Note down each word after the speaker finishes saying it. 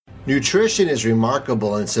Nutrition is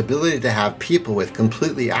remarkable in its ability to have people with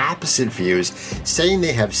completely opposite views saying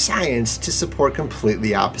they have science to support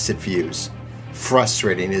completely opposite views.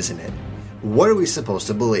 Frustrating, isn't it? What are we supposed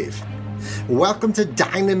to believe? Welcome to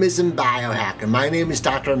Dynamism Biohack, and my name is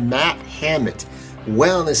Dr. Matt Hammett,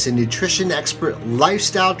 wellness and nutrition expert,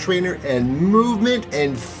 lifestyle trainer, and movement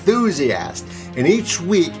enthusiast. And each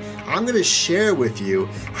week, I'm going to share with you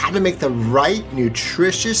how to make the right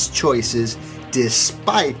nutritious choices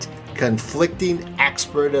despite conflicting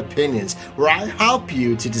expert opinions, where I help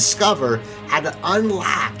you to discover how to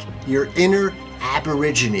unlock your inner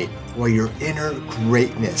aborigine or your inner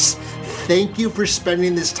greatness. Thank you for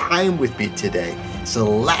spending this time with me today. So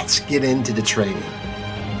let's get into the training.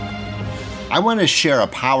 I want to share a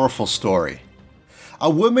powerful story. A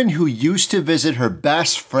woman who used to visit her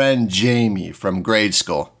best friend Jamie from grade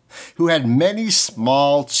school, who had many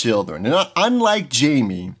small children. And unlike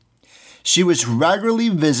Jamie, she was regularly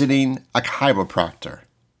visiting a chiropractor.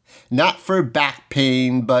 Not for back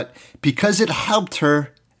pain, but because it helped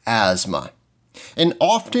her asthma. And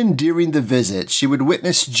often during the visit, she would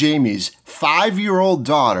witness Jamie's 5-year-old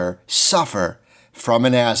daughter suffer from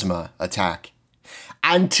an asthma attack.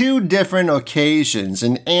 On 2 different occasions,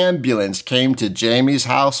 an ambulance came to Jamie's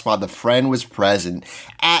house while the friend was present.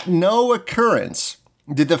 At no occurrence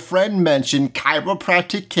did the friend mention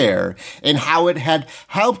chiropractic care and how it had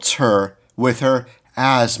helped her with her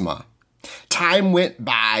asthma. Time went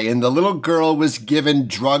by and the little girl was given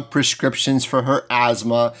drug prescriptions for her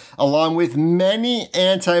asthma along with many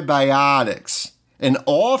antibiotics and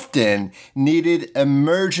often needed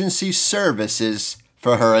emergency services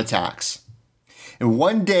for her attacks. And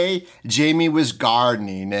one day, Jamie was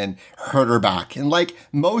gardening and hurt her back. And like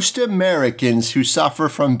most Americans who suffer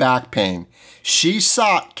from back pain, she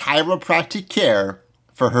sought chiropractic care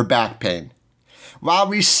for her back pain. While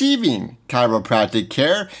receiving chiropractic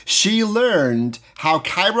care, she learned how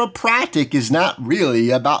chiropractic is not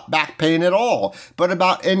really about back pain at all, but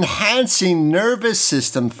about enhancing nervous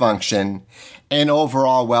system function and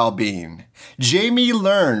overall well-being. Jamie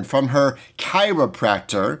learned from her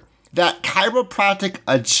chiropractor that chiropractic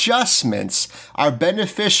adjustments are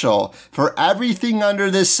beneficial for everything under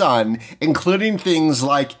the sun, including things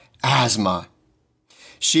like asthma.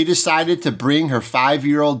 She decided to bring her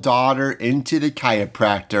 5-year-old daughter into the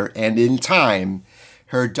chiropractor, and in time,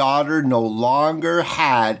 her daughter no longer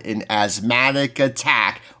had an asthmatic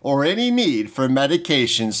attack or any need for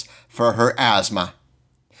medications for her asthma.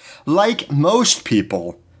 Like most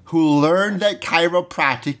people who learned that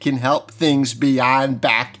chiropractic can help things beyond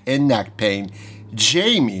back and neck pain,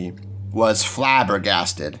 Jamie was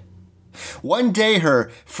flabbergasted. One day,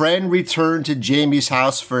 her friend returned to Jamie's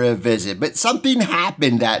house for a visit, but something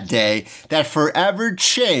happened that day that forever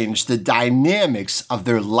changed the dynamics of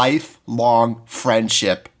their lifelong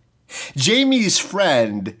friendship. Jamie's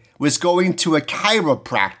friend was going to a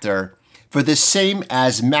chiropractor for the same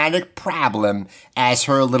asthmatic problem as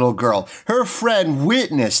her little girl. Her friend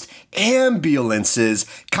witnessed ambulances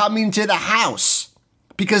coming to the house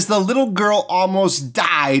because the little girl almost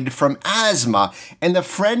died from asthma, and the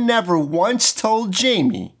friend never once told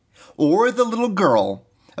Jamie or the little girl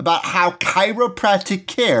about how chiropractic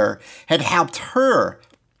care had helped her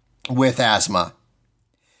with asthma.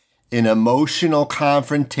 An emotional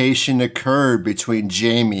confrontation occurred between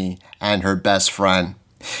Jamie and her best friend.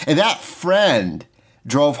 And that friend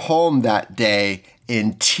drove home that day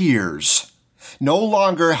in tears, no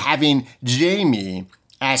longer having Jamie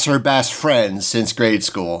as her best friend since grade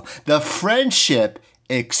school. The friendship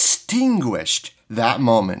extinguished that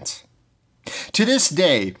moment. To this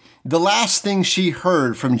day, the last thing she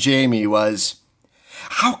heard from Jamie was,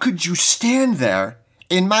 "How could you stand there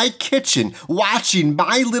in my kitchen watching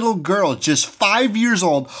my little girl, just 5 years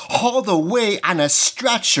old, hauled away on a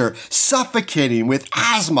stretcher, suffocating with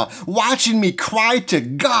asthma, watching me cry to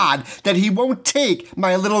God that he won't take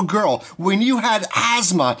my little girl when you had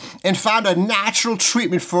asthma and found a natural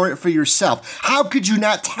treatment for it for yourself? How could you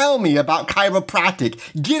not tell me about chiropractic?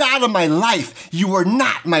 Get out of my life. You are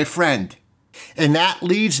not my friend." And that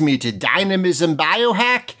leads me to Dynamism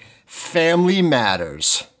Biohack, Family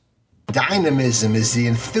Matters. Dynamism is the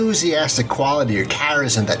enthusiastic quality or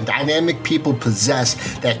charisma that dynamic people possess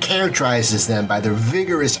that characterizes them by their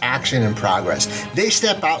vigorous action and progress. They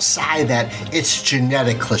step outside that "it's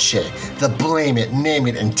genetic" cliche, the blame it, name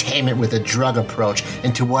it, and tame it with a drug approach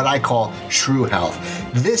into what I call true health.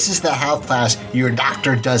 This is the health class your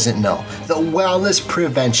doctor doesn't know, the wellness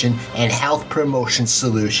prevention and health promotion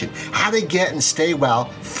solution, how to get and stay well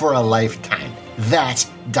for a lifetime. That's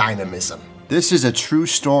dynamism. This is a true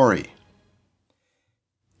story.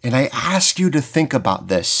 And I ask you to think about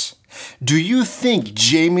this Do you think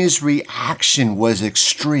Jamie's reaction was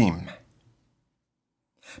extreme?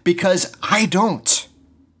 Because I don't.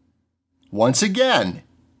 Once again,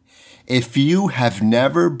 if you have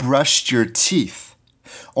never brushed your teeth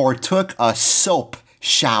or took a soap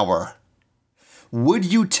shower, would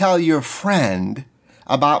you tell your friend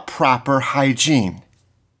about proper hygiene?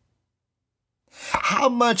 How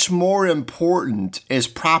much more important is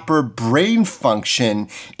proper brain function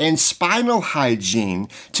and spinal hygiene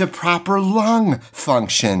to proper lung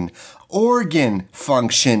function, organ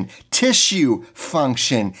function, tissue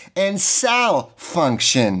function, and cell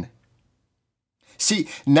function? See,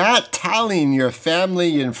 not telling your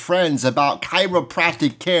family and friends about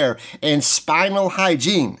chiropractic care and spinal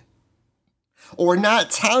hygiene, or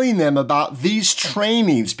not telling them about these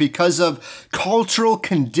trainings because of cultural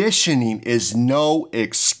conditioning is no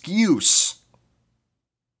excuse.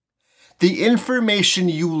 The information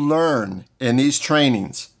you learn in these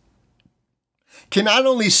trainings can not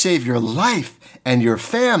only save your life and your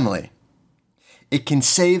family, it can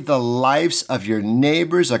save the lives of your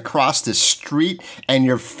neighbors across the street and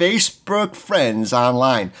your Facebook friends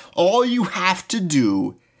online. All you have to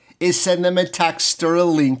do is send them a text or a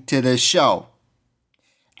link to this show,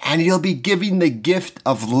 and you'll be giving the gift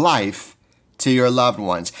of life to your loved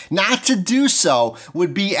ones. Not to do so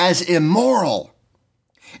would be as immoral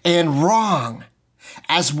and wrong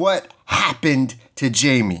as what happened to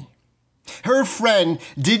Jamie. Her friend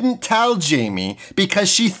didn't tell Jamie because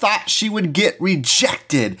she thought she would get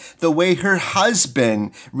rejected the way her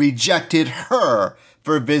husband rejected her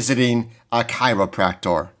for visiting a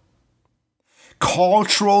chiropractor.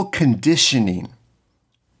 Cultural conditioning,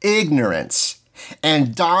 ignorance,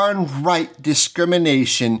 and darn right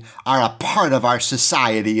discrimination are a part of our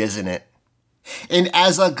society, isn't it? And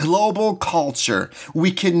as a global culture,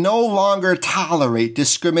 we can no longer tolerate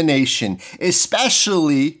discrimination,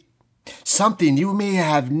 especially something you may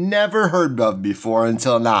have never heard of before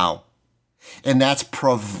until now, and that's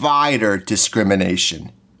provider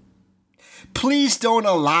discrimination. Please don't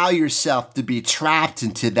allow yourself to be trapped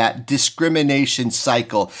into that discrimination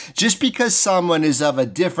cycle just because someone is of a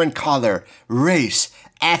different color, race,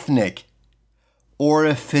 ethnic, or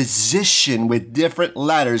a physician with different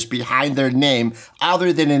letters behind their name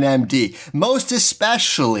other than an MD. Most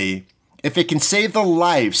especially if it can save the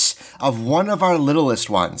lives of one of our littlest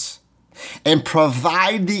ones and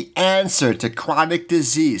provide the answer to chronic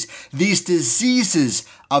disease, these diseases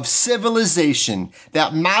of civilization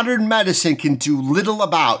that modern medicine can do little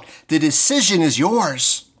about. The decision is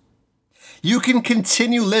yours. You can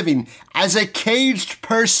continue living as a caged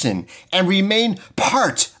person and remain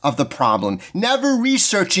part of the problem, never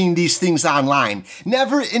researching these things online,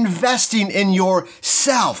 never investing in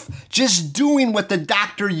yourself, just doing what the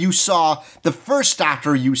first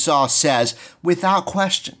doctor you saw says without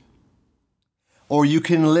question. Or you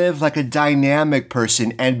can live like a dynamic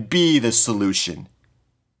person and be the solution.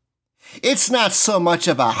 It's not so much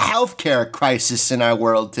of a healthcare crisis in our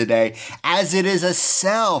world today as it is a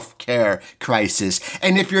self-care crisis.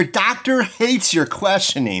 And if your doctor hates your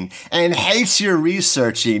questioning and hates your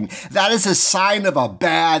researching, that is a sign of a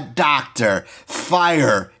bad doctor.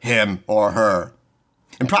 Fire him or her.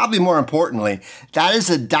 And probably more importantly, that is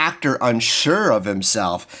a doctor unsure of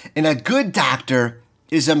himself. And a good doctor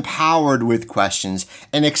is empowered with questions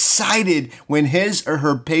and excited when his or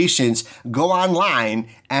her patients go online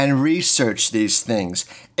and research these things.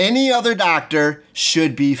 Any other doctor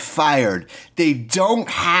should be fired. They don't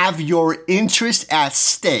have your interest at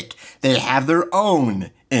stake. They have their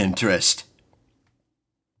own interest.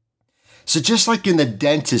 So just like in the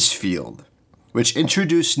dentist field, which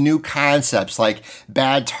introduced new concepts like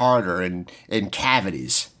bad tartar and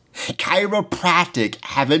cavities, chiropractic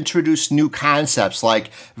have introduced new concepts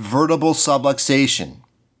like vertebral subluxation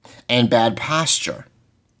and bad posture.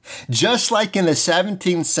 Just like in the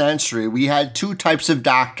 17th century, we had two types of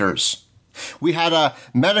doctors. We had a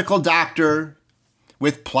medical doctor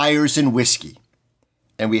with pliers and whiskey,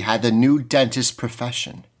 and we had the new dentist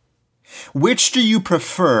profession. Which do you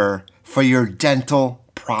prefer for your dental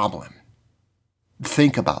problem?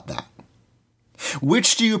 Think about that.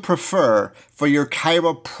 Which do you prefer for your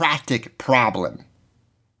chiropractic problem?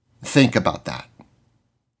 Think about that.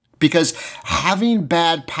 Because having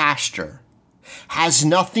bad posture has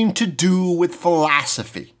nothing to do with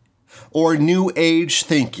philosophy or new age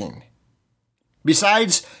thinking.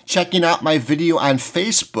 Besides checking out my video on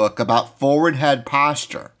Facebook about forward head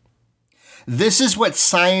posture, this is what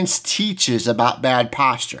science teaches about bad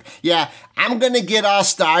posture. Yeah, I'm going to get all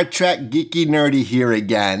Star Trek geeky nerdy here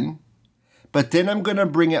again, but then I'm going to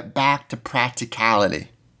bring it back to practicality.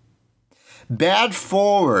 Bad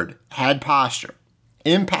forward head posture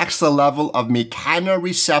impacts the level of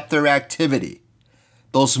mechanoreceptor activity,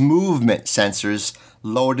 those movement sensors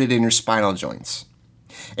loaded in your spinal joints.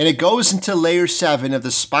 And it goes into layer 7 of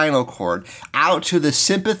the spinal cord, out to the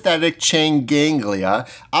sympathetic chain ganglia,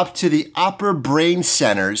 up to the upper brain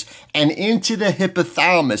centers, and into the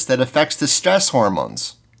hypothalamus that affects the stress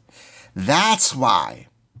hormones. That's why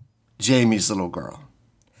Jamie's little girl,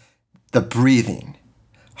 the breathing,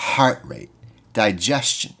 heart rate,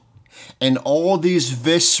 digestion, and all these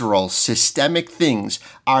visceral systemic things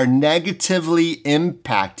are negatively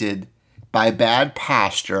impacted by bad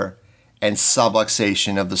posture and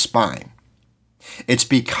subluxation of the spine. It's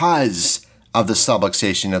because of the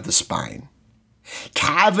subluxation of the spine.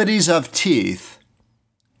 Cavities of teeth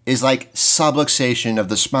is like subluxation of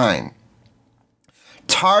the spine.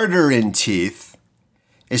 Tartar in teeth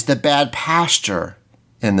is the bad posture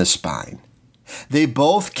in the spine. They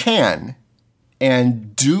both can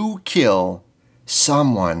and do kill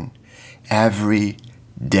someone every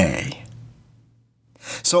day.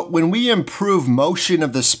 So when we improve motion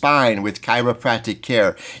of the spine with chiropractic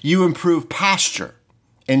care, you improve posture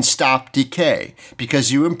and stop decay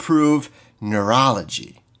because you improve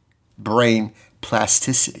neurology, brain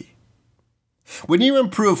plasticity. When you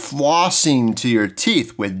improve flossing to your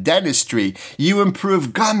teeth with dentistry, you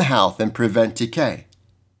improve gum health and prevent decay.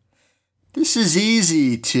 This is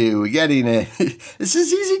easy getting,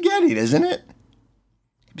 isn't it?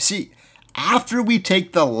 See, after we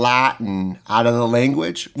take the Latin out of the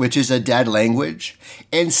language, which is a dead language,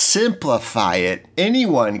 and simplify it,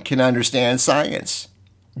 anyone can understand science.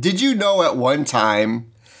 Did you know at one time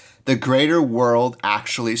the greater world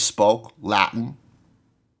actually spoke Latin?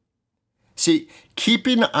 See,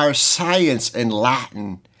 keeping our science in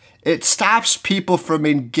Latin, it stops people from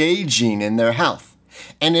engaging in their health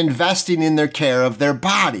and investing in their care of their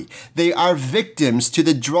body. They are victims to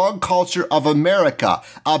the drug culture of America,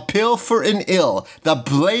 a pill for an ill, the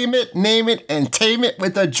blame it, name it, and tame it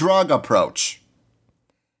with a drug approach.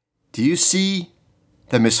 Do you see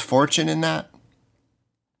the misfortune in that?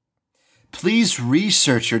 Please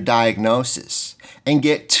research your diagnosis and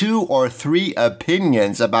get 2 or 3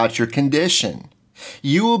 opinions about your condition.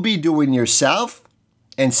 You will be doing yourself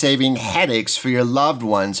and saving headaches for your loved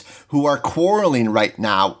ones who are quarreling right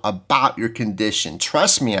now about your condition.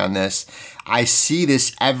 Trust me on this. I see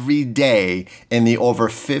this every day in the over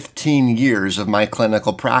 15 years of my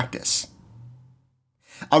clinical practice.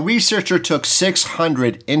 A researcher took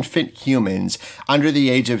 600 infant humans under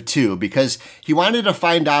the age of 2 because he wanted to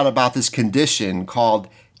find out about this condition called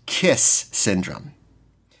KISS syndrome.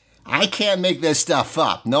 I can't make this stuff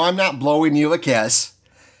up. No, I'm not blowing you a kiss.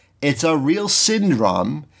 It's a real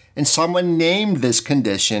syndrome, and someone named this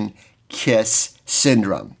condition KISS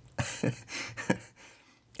syndrome.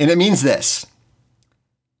 And it means this.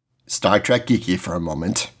 Star Trek geeky for a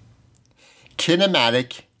moment.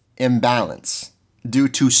 Kinematic imbalance due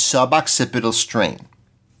to suboccipital strain.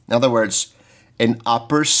 In other words, an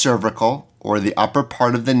upper cervical or the upper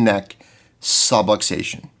part of the neck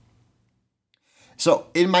subluxation. So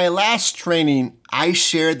in my last training, I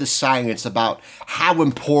shared the science about how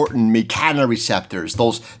important mechanoreceptors,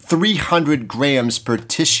 those 300 grams per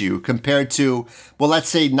tissue compared to, well, let's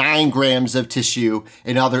say 9 grams of tissue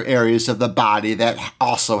in other areas of the body that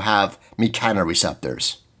also have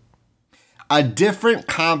mechanoreceptors. A different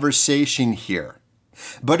conversation here.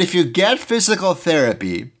 But if you get physical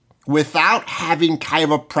therapy without having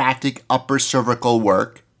chiropractic upper cervical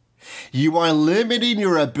work, you are limiting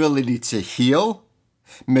your ability to heal,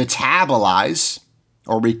 metabolize,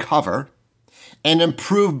 or recover, and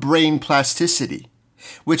improve brain plasticity,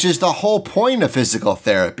 which is the whole point of physical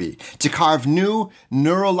therapy, to carve new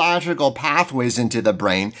neurological pathways into the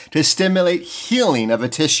brain to stimulate healing of a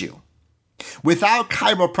tissue. Without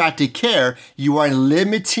chiropractic care, you are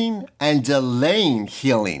limiting and delaying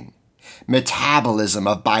healing, metabolism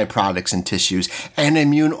of byproducts and tissues, and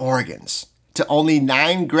immune organs to only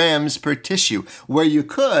 9 grams per tissue, where you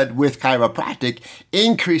could, with chiropractic,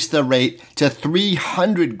 increase the rate to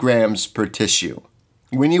 300 grams per tissue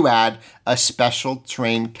when you add a special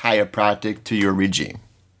trained chiropractic to your regime.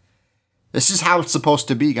 This is how it's supposed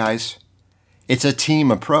to be, guys. It's a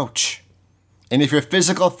team approach. And if your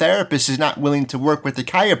physical therapist is not willing to work with the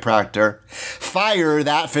chiropractor, fire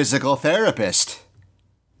that physical therapist.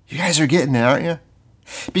 You guys are getting it, aren't you?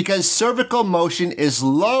 Because cervical motion is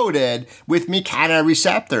loaded with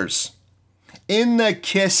mechanoreceptors. In the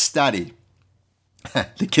KISS study,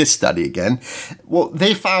 the KISS study again, well,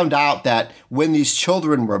 they found out that when these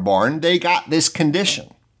children were born, they got this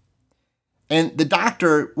condition. And the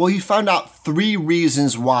doctor, well, he found out 3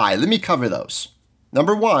 reasons why. Let me cover those.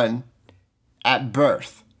 Number 1, at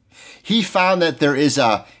birth, He found that there is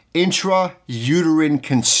a intrauterine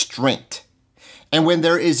constraint. And when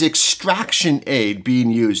there is extraction aid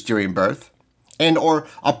being used during birth and or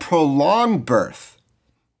a prolonged birth,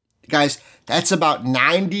 guys, that's about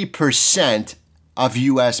 90% of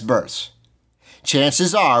U.S. births.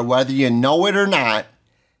 Chances are, whether you know it or not,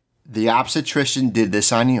 the obstetrician did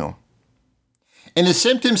this on you. And the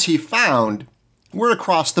symptoms he found were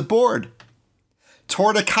across the board.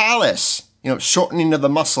 Torticollis, shortening of the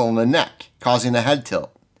muscle in the neck, causing a head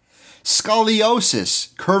tilt.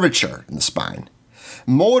 Scoliosis, curvature in the spine.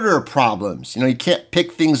 Motor problems, you can't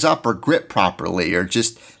pick things up or grip properly, or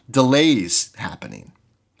just delays happening.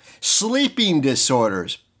 Sleeping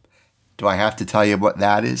disorders. Do I have to tell you what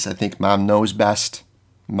that is? I think mom knows best.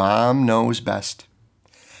 Mom knows best.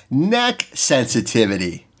 Neck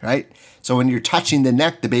sensitivity, right? So when you're touching the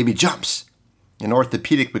neck, the baby jumps. In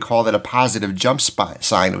orthopedic, we call that a positive jump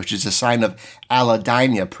sign, which is a sign of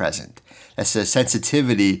allodynia present. That's a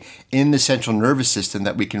sensitivity in the central nervous system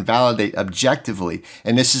that we can validate objectively.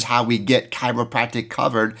 And this is how we get chiropractic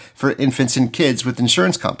covered for infants and kids with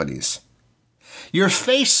insurance companies. Your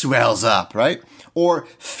face swells up, right? Or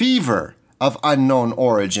fever of unknown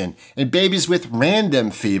origin, and babies with random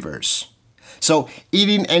fevers. So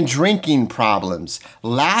eating and drinking problems,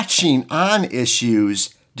 latching on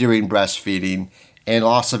issues during breastfeeding, and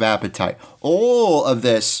loss of appetite. All of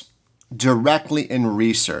this directly in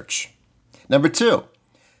research. Number 2,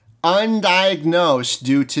 undiagnosed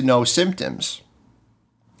due to no symptoms.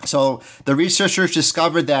 So the researchers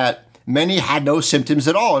discovered that many had no symptoms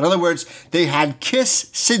at all. In other words, they had KISS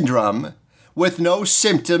syndrome with no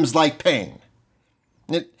symptoms like pain.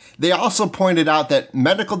 They also pointed out that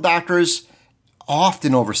medical doctors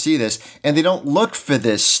often oversee this, and they don't look for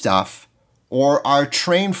this stuff or are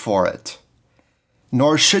trained for it.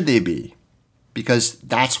 Nor should they be, because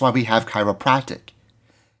that's why we have chiropractic.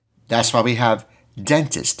 That's why we have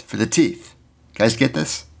dentist for the teeth. You guys get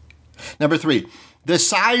this? Number 3, the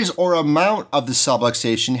size or amount of the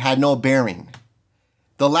subluxation had no bearing.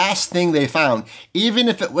 The last thing they found, even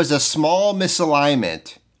if it was a small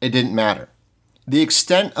misalignment, it didn't matter. The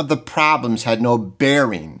extent of the problems had no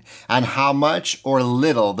bearing on how much or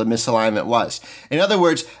little the misalignment was. In other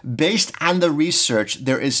words, based on the research,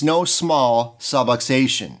 there is no small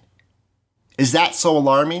subluxation. Is that so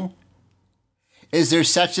alarming? Is there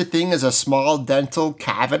such a thing as a small dental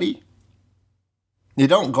cavity? You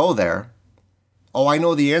don't go there. Oh, I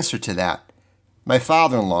know the answer to that. My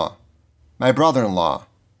father-in-law, my brother-in-law,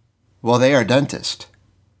 well, they are dentists.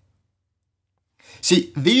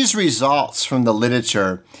 See, these results from the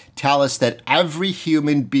literature tell us that every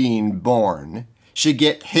human being born should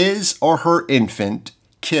get his or her infant,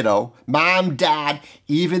 kiddo, mom, dad,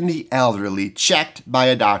 even the elderly, checked by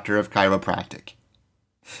a doctor of chiropractic.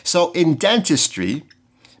 So in dentistry,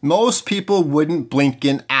 most people wouldn't blink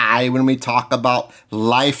an eye when we talk about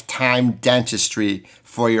lifetime dentistry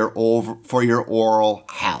for your oral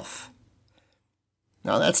health.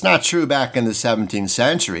 Now, that's not true back in the 17th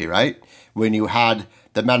century, right? When you had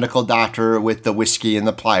the medical doctor with the whiskey and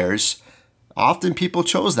the pliers, often people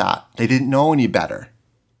chose that. They didn't know any better.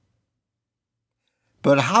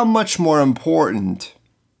 But how much more important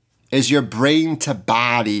is your brain to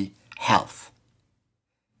body health?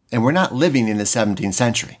 And we're not living in the 17th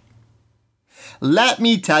century. Let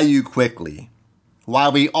me tell you quickly why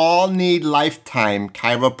we all need lifetime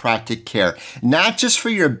chiropractic care, not just for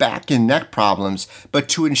your back and neck problems, but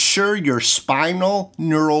to ensure your spinal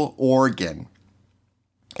neural organ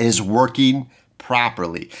is working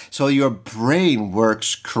properly, so your brain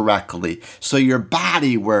works correctly, so your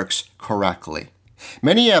body works correctly.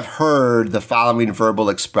 Many have heard the following verbal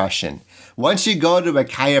expression: once you go to a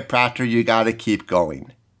chiropractor, you got to keep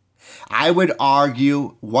going. I would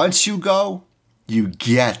argue once you go, you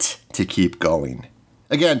get to keep going.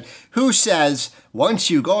 Again, who says once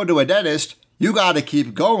you go to a dentist, you got to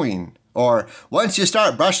keep going? Or once you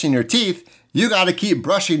start brushing your teeth, you got to keep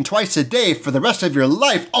brushing twice a day for the rest of your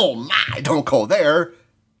life? Oh my, don't go there.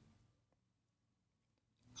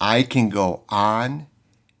 I can go on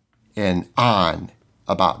and on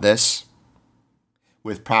about this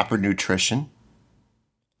with proper nutrition,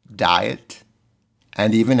 diet,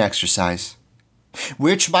 and even exercise.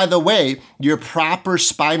 Which, by the way, your proper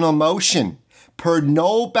spinal motion, per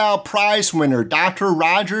Nobel Prize winner Dr.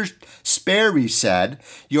 Roger Sperry said,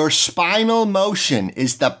 your spinal motion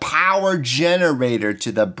is the power generator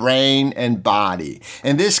to the brain and body.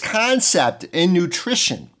 And this concept in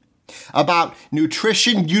nutrition about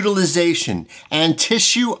nutrition utilization and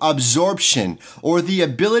tissue absorption, or the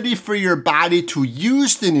ability for your body to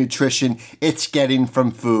use the nutrition it's getting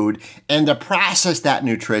from food and to process that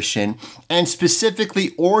nutrition and specifically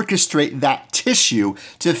orchestrate that tissue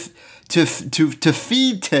to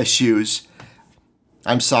feed tissues.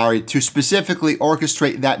 To specifically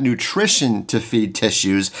orchestrate that nutrition to feed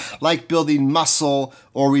tissues, like building muscle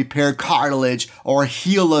or repair cartilage or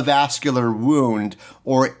heal a vascular wound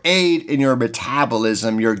or aid in your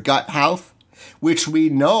metabolism, your gut health, which we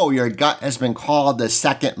know your gut has been called the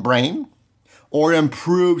second brain, or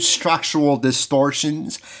improve structural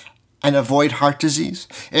distortions and avoid heart disease,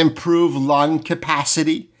 improve lung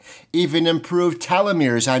capacity, even improve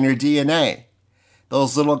telomeres on your DNA.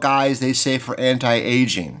 Those little guys they say for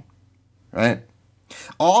anti-aging, right?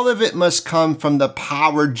 All of it must come from the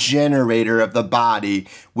power generator of the body,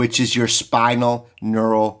 which is your spinal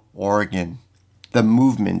neural organ, the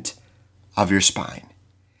movement of your spine.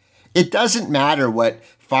 It doesn't matter what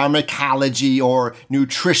pharmacology or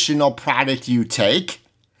nutritional product you take.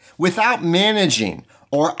 Without managing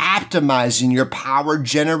or optimizing your power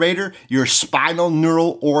generator, your spinal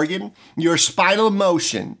neural organ, your spinal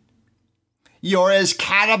motion, you're as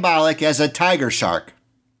catabolic as a tiger shark,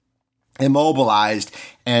 immobilized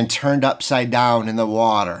and turned upside down in the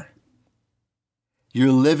water.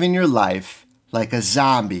 You're living your life like a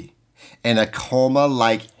zombie in a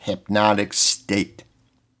coma-like hypnotic state.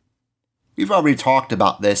 We've already talked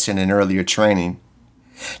about this in an earlier training.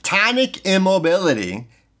 Tonic immobility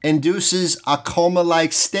induces a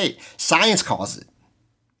coma-like state. Science calls it.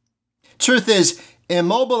 Truth is,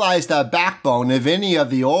 immobilize the backbone of any of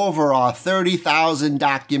the over 30,000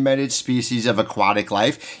 documented species of aquatic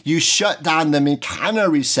life, you shut down the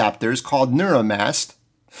mechanoreceptors called neuromast,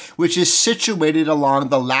 which is situated along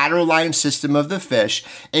the lateral line system of the fish,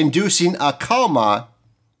 inducing a coma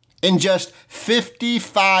in just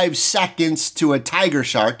 55 seconds to a tiger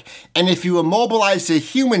shark. And if you immobilize the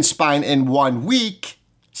human spine in 1 week,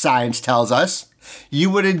 science tells us, you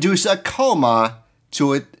would induce a coma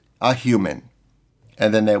to a human.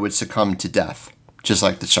 And then they would succumb to death, just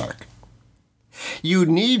like the shark. You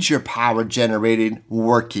need your power generating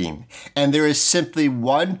working, and there is simply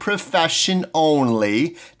one profession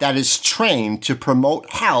only that is trained to promote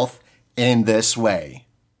health in this way.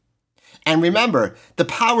 And remember, the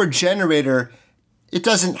power generator, it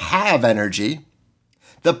doesn't have energy.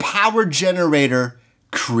 The power generator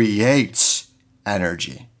creates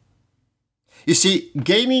energy. You see,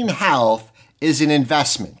 gaining health is an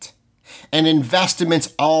investment. And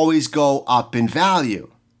investments always go up in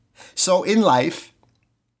value. So in life,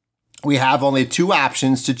 we have only 2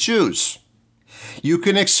 options to choose. You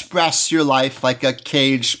can express your life like a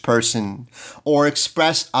caged person, or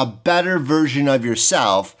express a better version of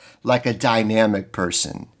yourself like a dynamic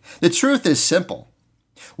person. The truth is simple.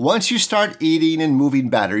 Once you start eating and moving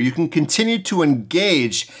better, you can continue to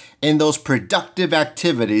engage in those productive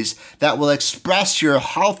activities that will express your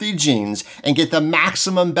healthy genes and get the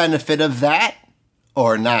maximum benefit of that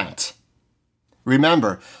or not.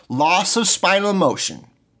 Remember, loss of spinal motion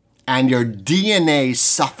and your DNA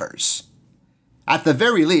suffers. At the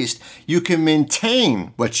very least, you can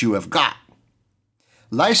maintain what you have got.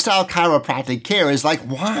 Lifestyle chiropractic care is like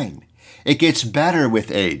wine. It gets better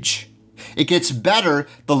with age. It gets better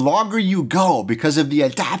the longer you go because of the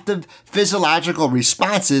adaptive physiological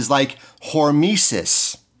responses like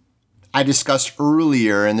hormesis I discussed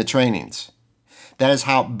earlier in the trainings. That is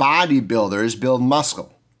how bodybuilders build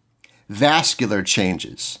muscle, vascular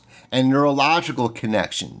changes, and neurological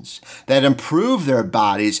connections that improve their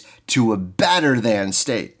bodies to a better than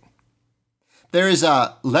state. There is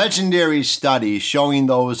a legendary study showing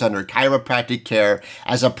those under chiropractic care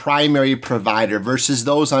as a primary provider versus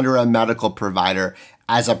those under a medical provider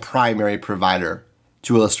as a primary provider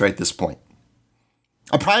to illustrate this point.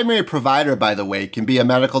 A primary provider, by the way, can be a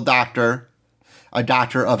medical doctor, a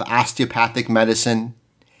doctor of osteopathic medicine,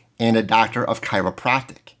 and a doctor of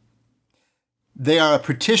chiropractic. They are a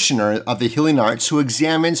practitioner of the healing arts who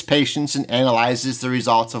examines patients and analyzes the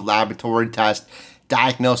results of laboratory tests,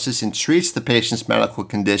 diagnoses and treats the patient's medical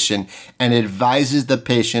condition, and advises the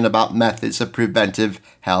patient about methods of preventive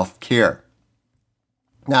health care.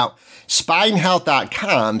 Now,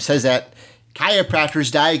 SpineHealth.com says that chiropractors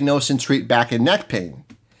diagnose and treat back and neck pain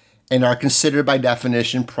and are considered by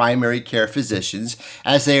definition primary care physicians,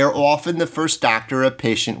 as they are often the first doctor a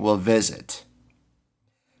patient will visit.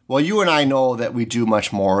 Well, you and I know that we do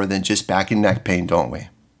much more than just back and neck pain, don't we?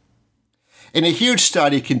 In a huge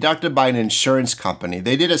study conducted by an insurance company,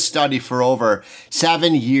 they did a study for over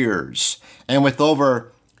 7 years and with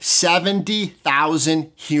over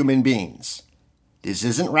 70,000 human beings. This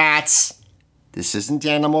isn't rats. This isn't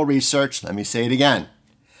animal research. Let me say it again.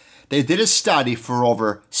 They did a study for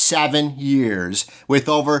over 7 years with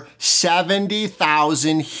over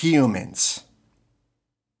 70,000 humans.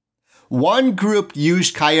 One group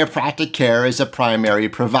used chiropractic care as a primary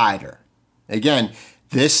provider. Again,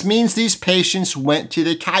 this means these patients went to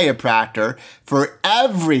the chiropractor for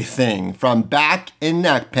everything from back and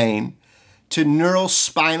neck pain to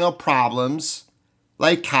neurospinal problems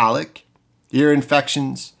like colic, ear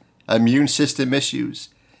infections, immune system issues,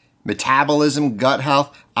 metabolism, gut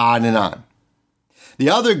health, on and on. The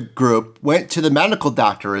other group went to the medical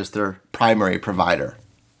doctor as their primary provider.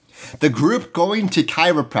 The group going to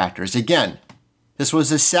chiropractors, again, this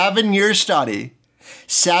was a 7-year study,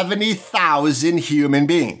 70,000 human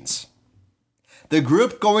beings. The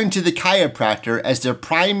group going to the chiropractor as their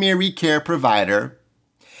primary care provider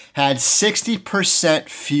had 60%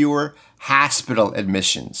 fewer hospital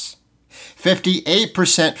admissions,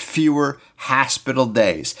 58% fewer hospital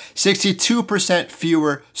days, 62%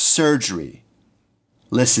 fewer surgery.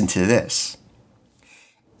 Listen to this.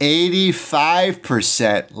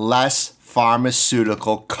 85% less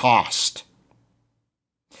pharmaceutical cost.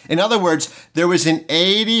 In other words, there was an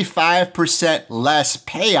 85% less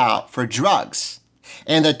payout for drugs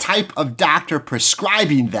and the type of doctor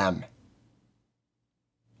prescribing them.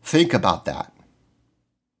 Think about that.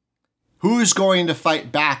 Who's going to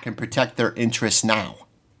fight back and protect their interests now?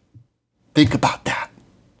 Think about that.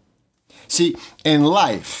 See, in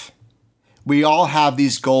life, we all have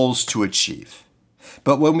these goals to achieve.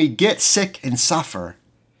 But when we get sick and suffer,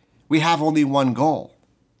 we have only one goal.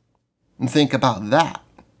 And think about that.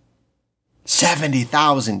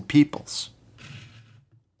 70,000 peoples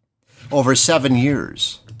over 7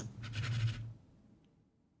 years.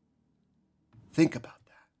 Think about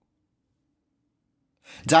that.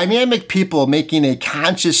 Dynamic people making a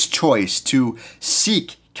conscious choice to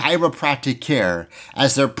seek chiropractic care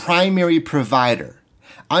as their primary provider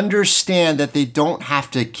understand that they don't have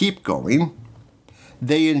to keep going.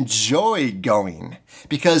 They enjoy going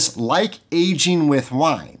because, like aging with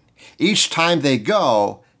wine, each time they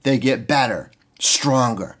go, they get better,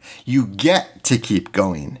 stronger. You get to keep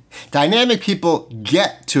going. Dynamic people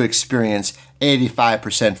get to experience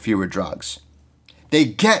 85% fewer drugs. They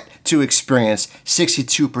get to experience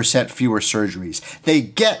 62% fewer surgeries. They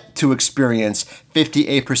get to experience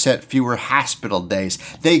 58% fewer hospital days.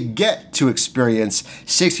 They get to experience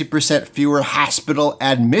 60% fewer hospital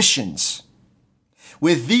admissions.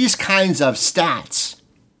 With these kinds of stats,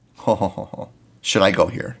 should I go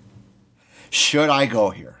here? Should I go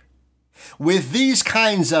here? With these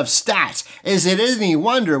kinds of stats, is it any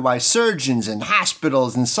wonder why surgeons and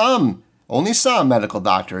hospitals and only some medical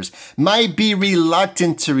doctors might be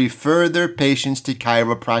reluctant to refer their patients to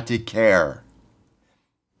chiropractic care?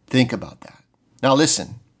 Think about that. Now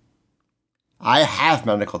listen, I have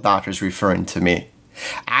medical doctors referring to me.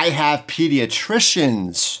 I have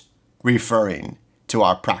pediatricians referring to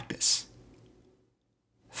our practice.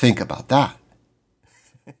 Think about that.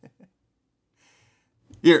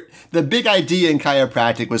 Here, the big idea in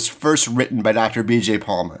chiropractic was first written by Dr. B.J.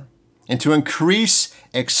 Palmer. And to increase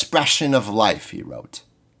expression of life, he wrote.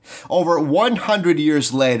 Over 100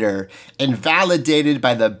 years later, and validated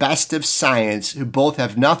by the best of science, who both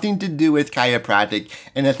have nothing to do with chiropractic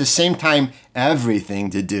and at the same time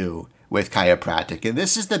everything to do with chiropractic. And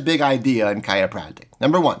this is the big idea in chiropractic.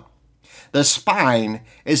 Number one, the spine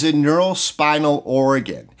is a neurospinal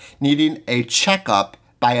organ needing a checkup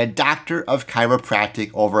by a doctor of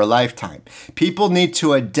chiropractic over a lifetime. People need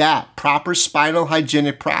to adapt proper spinal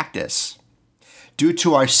hygienic practice due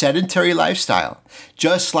to our sedentary lifestyle,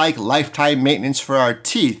 just like lifetime maintenance for our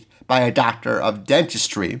teeth by a doctor of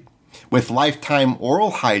dentistry, with lifetime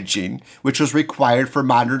oral hygiene, which was required for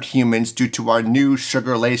modern humans due to our new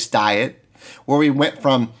sugar-laced diet, where we went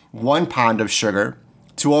from 1 pound of sugar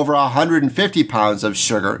to over 150 pounds of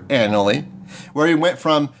sugar annually, where we went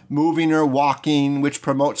from moving or walking, which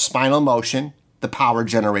promotes spinal motion, the power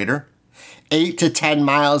generator, 8 to 10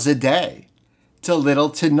 miles a day, to little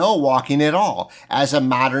to no walking at all as a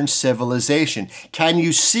modern civilization. Can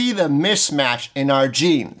you see the mismatch in our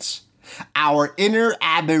genes? Our inner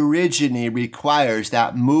aborigine requires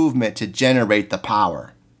that movement to generate the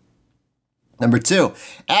power. Number two,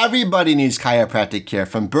 everybody needs chiropractic care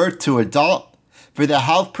from birth to adult for the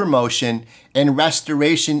health promotion and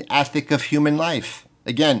restoration ethic of human life.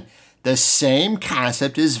 Again, the same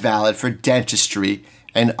concept is valid for dentistry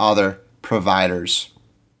and other providers.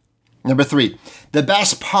 Number three, the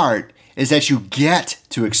best part is that you get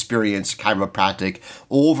to experience chiropractic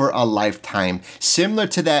over a lifetime, similar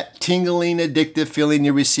to that tingling, addictive feeling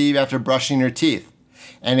you receive after brushing your teeth.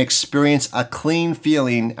 and experience a clean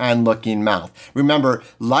feeling and looking mouth. Remember,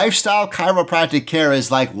 lifestyle chiropractic care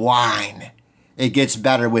is like wine. It gets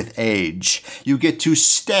better with age. You get to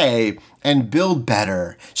stay and build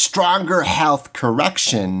better, stronger health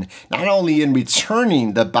correction, not only in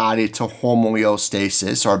returning the body to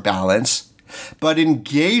homeostasis or balance, but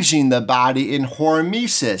engaging the body in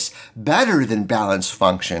hormesis, better than balance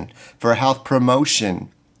function, for health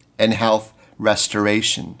promotion and health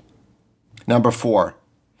restoration. Number 4,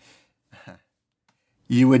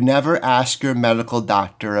 you would never ask your medical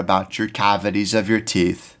doctor about your cavities of your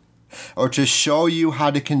teeth, or to show you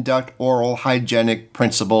how to conduct oral hygienic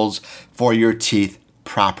principles for your teeth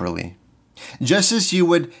properly. Just as you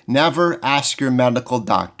would never ask your medical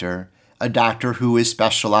doctor, a doctor who is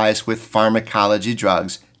specialized with pharmacology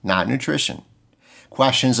drugs, not nutrition,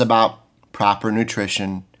 questions about proper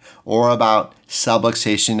nutrition, or about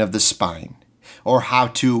subluxation of the spine, or how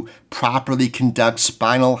to properly conduct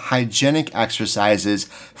spinal hygienic exercises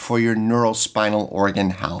for your neurospinal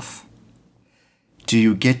organ health. Do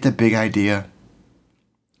you get the big idea?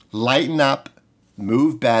 Lighten up,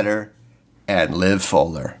 move better, and live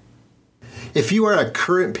fuller. If you are a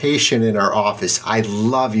current patient in our office, I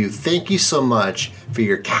love you. Thank you so much for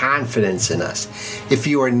your confidence in us. If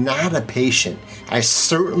you are not a patient, I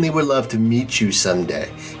certainly would love to meet you someday.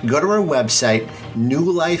 Go to our website,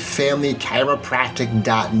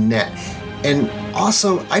 newlifefamilychiropractic.net. And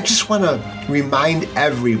also, I just want to remind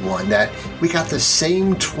everyone that we got the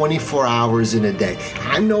same 24 hours in a day.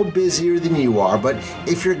 I'm no busier than you are, but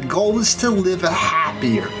if your goal is to live a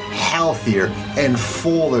happier, healthier, and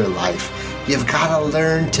fuller life, you've got to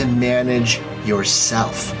learn to manage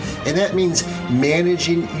yourself. And that means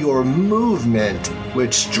managing your movement,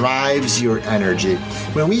 which drives your energy.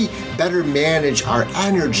 When we better manage our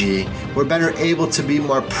energy, we're better able to be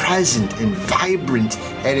more present and vibrant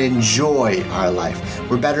and enjoy our life.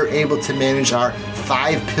 We're better able to manage our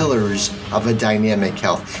 5 pillars of a dynamic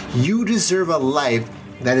health. You deserve a life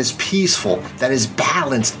that is peaceful, that is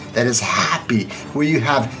balanced, that is happy, where you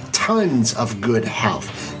have tons of good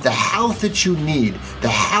health. The health that you need, the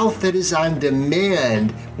health that is on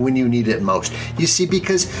demand when you need it most. You see,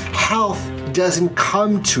 because health doesn't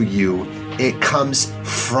come to you, it comes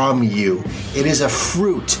from you. It is a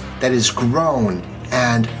fruit that is grown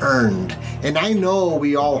and earned. And I know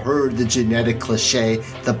we all heard the genetic cliche,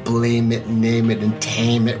 the blame it, name it, and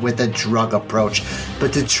tame it with a drug approach.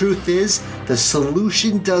 But the truth is, the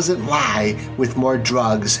solution doesn't lie with more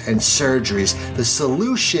drugs and surgeries. The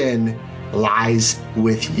solution lies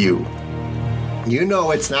with you. You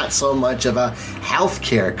know, it's not so much of a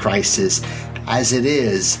healthcare crisis as it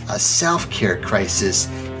is a self-care crisis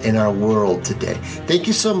in our world today. Thank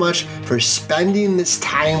you so much for spending this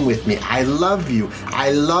time with me. I love you. I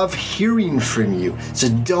love hearing from you. So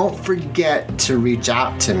don't forget to reach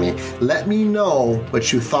out to me. Let me know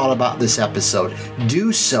what you thought about this episode.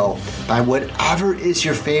 Do so by whatever is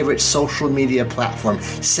your favorite social media platform.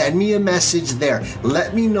 Send me a message there.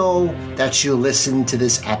 Let me know that you listened to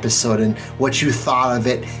this episode and what you thought of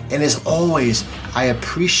it. And as always, I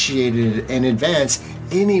appreciate it in advance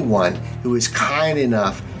anyone who is kind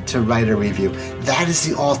enough to write a review. That is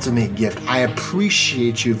the ultimate gift. I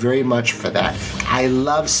appreciate you very much for that. I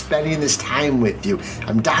love spending this time with you.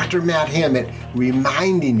 I'm Dr. Matt Hammett,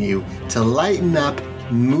 reminding you to lighten up,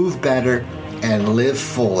 move better, and live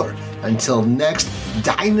fuller. Until next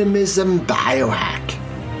Dynamism Biohack.